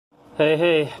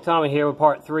Hey, Tommy here with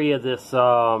part 3 of this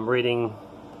reading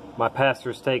my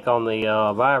pastor's take on the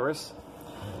virus.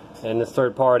 And this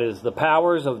third part is the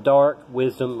powers of dark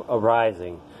wisdom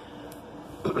arising.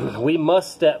 We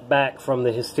must step back from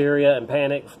the hysteria and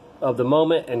panic of the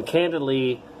moment and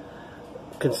candidly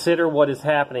consider what is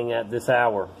happening at this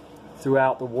hour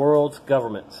throughout the world's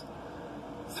governments.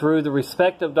 Through the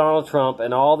respect of Donald Trump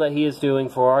and all that he is doing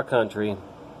for our country,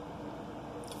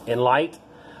 in light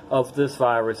of this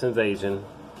virus invasion,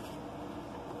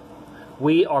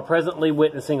 we are presently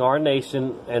witnessing our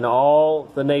nation and all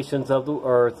the nations of the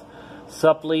earth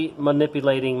subtly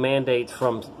manipulating mandates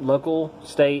from local,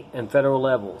 state, and federal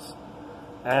levels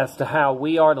as to how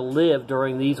we are to live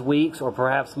during these weeks or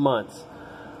perhaps months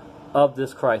of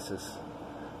this crisis.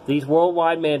 These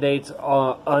worldwide mandates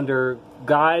under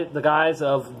the guise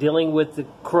of dealing with the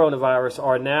coronavirus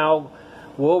are now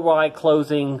worldwide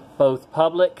closing both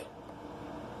public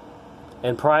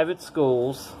and private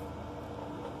schools,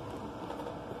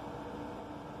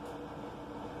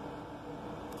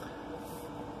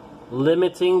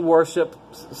 limiting worship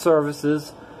services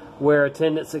where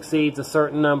attendance exceeds a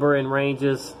certain number in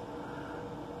ranges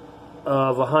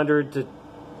of 100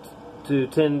 to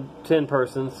 10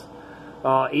 persons.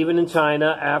 Even in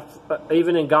China,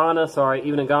 even in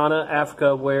Ghana,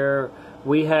 Africa, where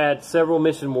we had several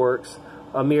mission works,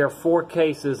 a mere 4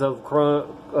 cases of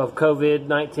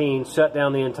COVID-19 shut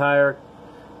down the entire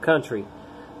country.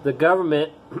 The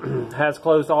government has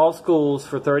closed all schools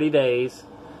for 30 days.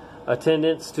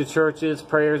 Attendance to churches,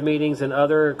 prayers, meetings, and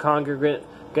other congregate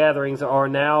gatherings are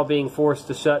now being forced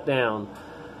to shut down.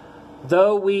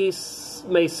 Though we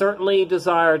may certainly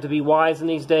desire to be wise in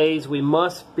these days, we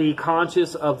must be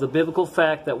conscious of the biblical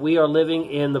fact that we are living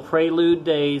in the prelude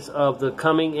days of the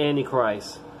coming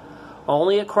Antichrist.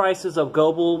 Only a crisis of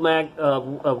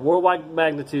worldwide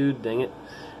magnitude,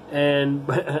 and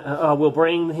will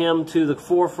bring him to the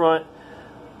forefront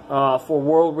for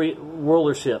world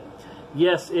rulership.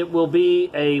 Yes, it will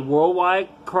be a worldwide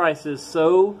crisis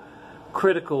so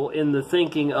critical in the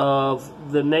thinking of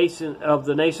the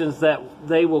nations that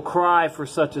they will cry for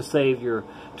such a savior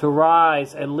to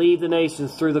rise and lead the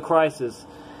nations through the crisis.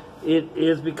 It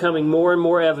is becoming more and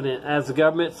more evident as the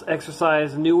governments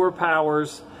exercise newer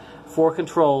powers for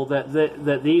control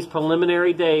that these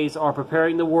preliminary days are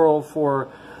preparing the world for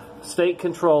state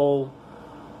control,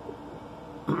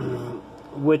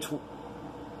 which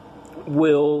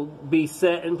will be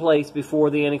set in place before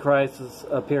the Antichrist's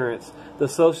appearance. The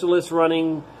socialists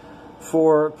running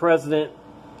for president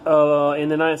in the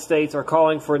United States are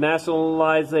calling for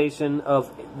nationalization of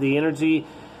the energy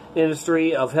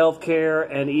industry, of healthcare,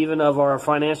 and even of our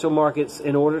financial markets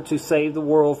in order to save the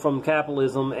world from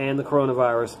capitalism and the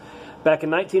coronavirus. Back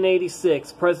in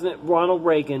 1986, President Ronald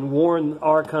Reagan warned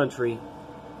our country.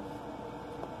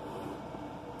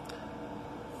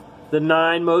 The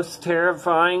 9 most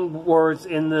terrifying words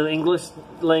in the English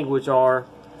language are,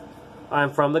 "I'm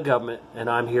from the government and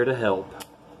I'm here to help."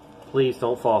 Please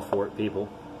don't fall for it, people.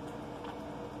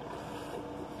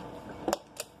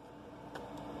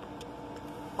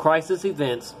 Crisis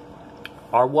events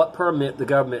are what permit the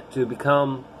government to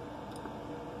become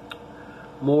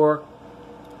more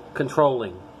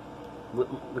controlling, to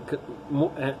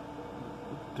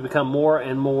become more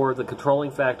and more the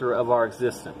controlling factor of our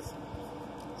existence.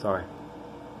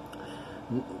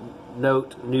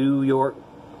 Note New York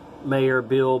Mayor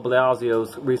Bill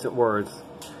Blasio's recent words.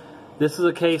 This is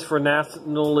a case for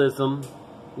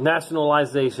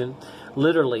nationalization,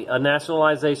 literally a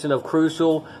nationalization of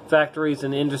crucial factories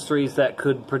and industries that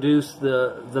could produce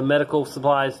the medical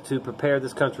supplies to prepare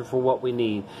this country for what we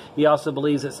need. He also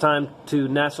believes it's time to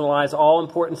nationalize all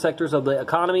important sectors of the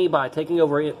economy by taking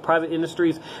over private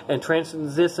industries and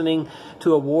transitioning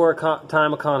to a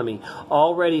wartime economy.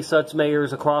 Already such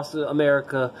mayors across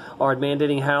America are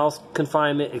mandating house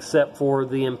confinement except for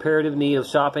the imperative need of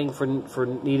shopping for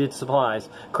needed supplies.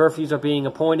 Curfews are being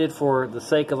appointed for the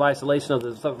sake of isolation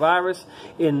of the virus.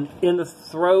 In the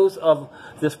throes of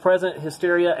this present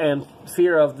hysteria and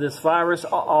fear of this virus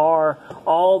are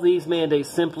all these mandates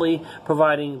simply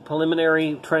providing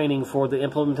preliminary training for the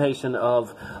implementation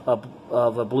of a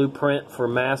blueprint for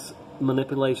mass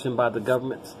manipulation by the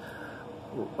governments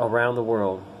around the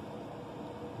world.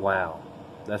 Wow.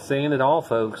 That's saying it all,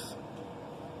 folks.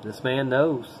 This man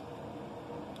knows.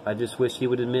 I just wish he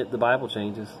would admit the Bible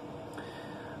changes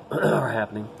are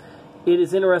happening. It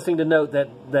is interesting to note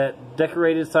that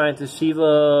decorated scientist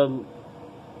Shiva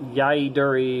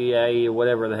Yaduri,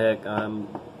 whatever the heck, I'm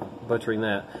butchering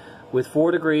that, with 4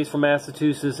 degrees from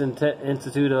Massachusetts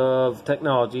Institute of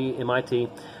Technology, MIT,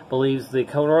 believes the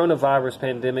coronavirus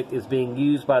pandemic is being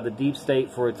used by the deep state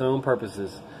for its own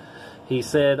purposes. He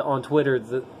said on Twitter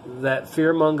that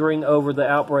fear-mongering over the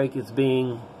outbreak is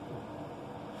being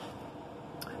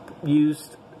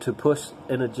used to push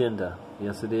an agenda.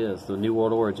 Yes, it is. The New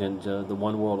World Order agenda, the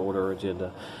One World Order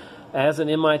agenda. As an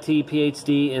MIT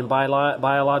PhD in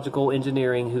biological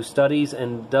engineering who studies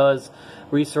and does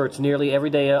research nearly every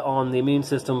day on the immune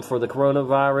system for the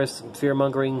coronavirus,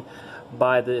 fear-mongering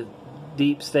by the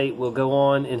deep state will go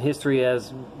on in history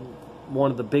as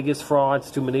one of the biggest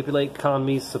frauds to manipulate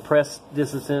economies, suppress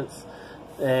dissidents,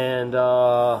 and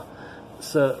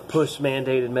push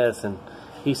mandated medicine.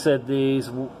 He said these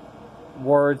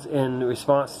words in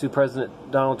response to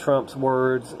President Donald Trump's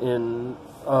words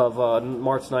of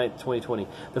March 9th, 2020.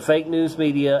 The fake news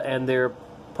media and their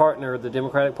partner, the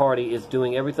Democratic Party, is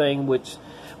doing everything which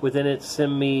within its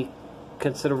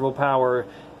semi-considerable power,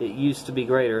 it used to be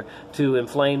greater, to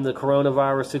inflame the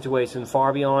coronavirus situation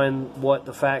far beyond what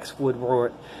the facts would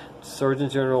warrant. Surgeon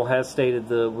General has stated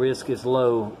the risk is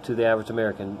low to the average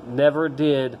American. Never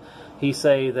did he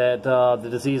say that the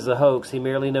disease is a hoax. He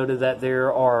merely noted that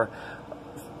there are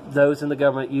those in the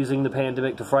government using the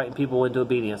pandemic to frighten people into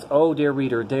obedience. Oh, dear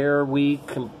reader, dare we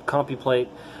contemplate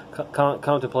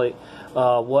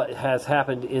what has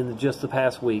happened in just the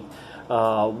past week.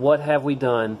 What have we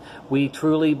done? We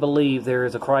truly believe there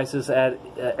is a crisis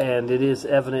and it is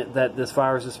evident that this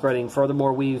virus is spreading.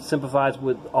 Furthermore, we sympathize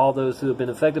with all those who have been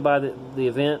affected by the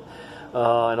event.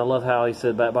 And I love how he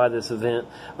said by this event.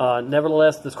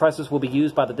 Nevertheless, this crisis will be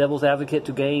used by the devil's advocate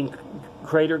to gain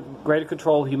greater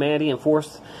control of humanity and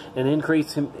force an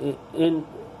increase in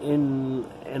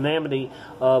anonymity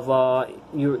of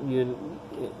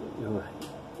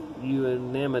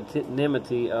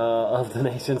unanimity of the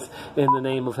nations in the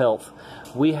name of health.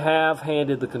 We have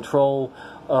handed the control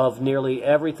of nearly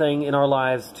everything in our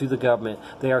lives to the government.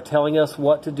 They are telling us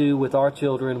what to do with our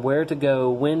children, where to go,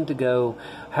 when to go,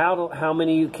 how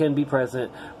many can be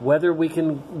present, whether we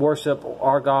can worship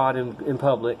our God in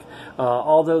public.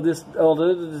 Although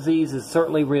the disease is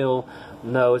certainly real,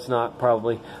 no, it's not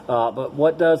probably. But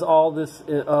what does all this?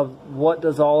 What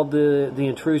does all of the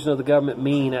intrusion of the government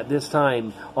mean at this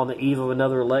time on the eve of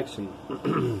another election?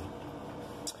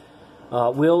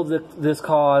 Will this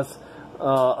cause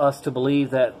us to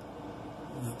believe that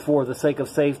for the sake of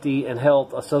safety and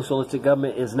health, a socialistic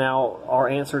government is now our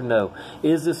answer? No.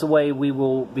 Is this a way we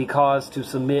will be caused to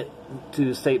submit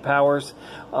to state powers?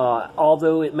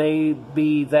 Although it may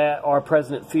be that our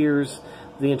president fears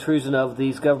the intrusion of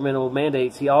these governmental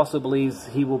mandates, he also believes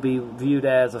he will be viewed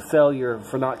as a failure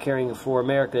for not caring for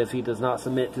America if he does not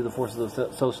submit to the forces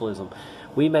of socialism.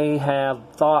 We may have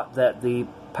thought that the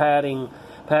padlocking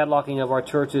of our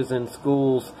churches and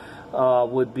schools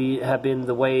would have been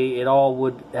the way it all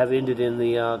would have ended in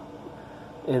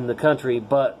the country,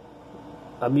 but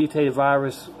a mutated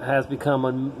virus has become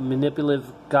a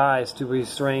manipulative guise to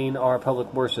restrain our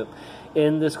public worship.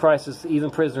 In this crisis,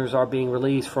 even prisoners are being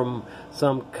released from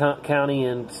some county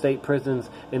and state prisons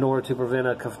in order to prevent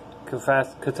a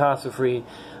catastrophe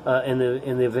in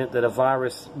the event that a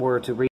virus were to reach